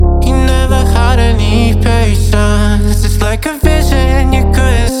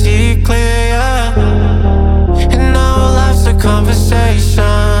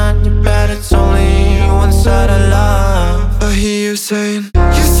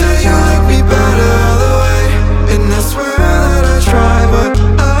say you like me better the way, and I swear that I try, but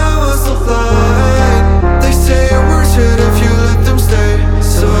I was so blind. They say your words hurt if you let them stay,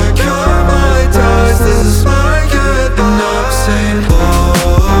 so I count my ties. This is my good, and I'm saying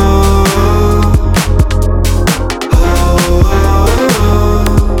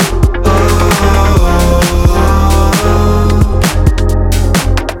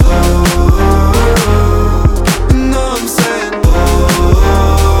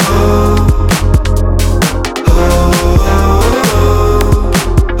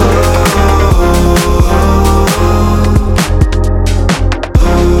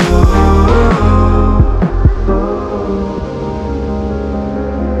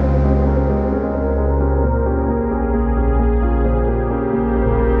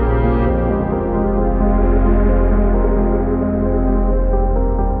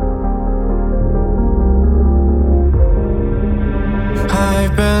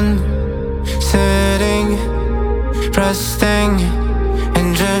I've been sitting, resting and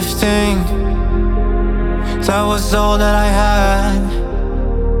drifting. That was all that I had,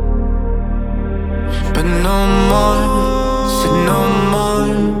 but no more, said no more.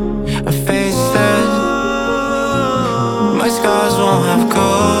 I faced it. My scars won't have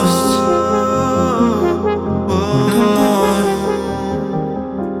ghosts no more.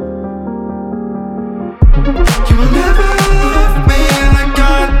 You will never love me like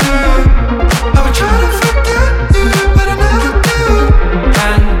I do. I would try to forget you, but I never do.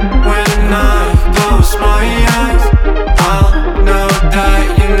 And when I close my eyes, I'll know that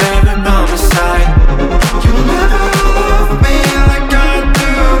you're never by my side. You will never love me like I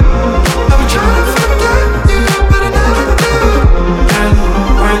do. I would try to forget you, but I never do. And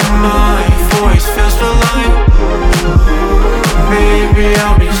when my voice feels so light, maybe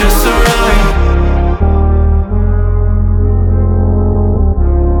I'll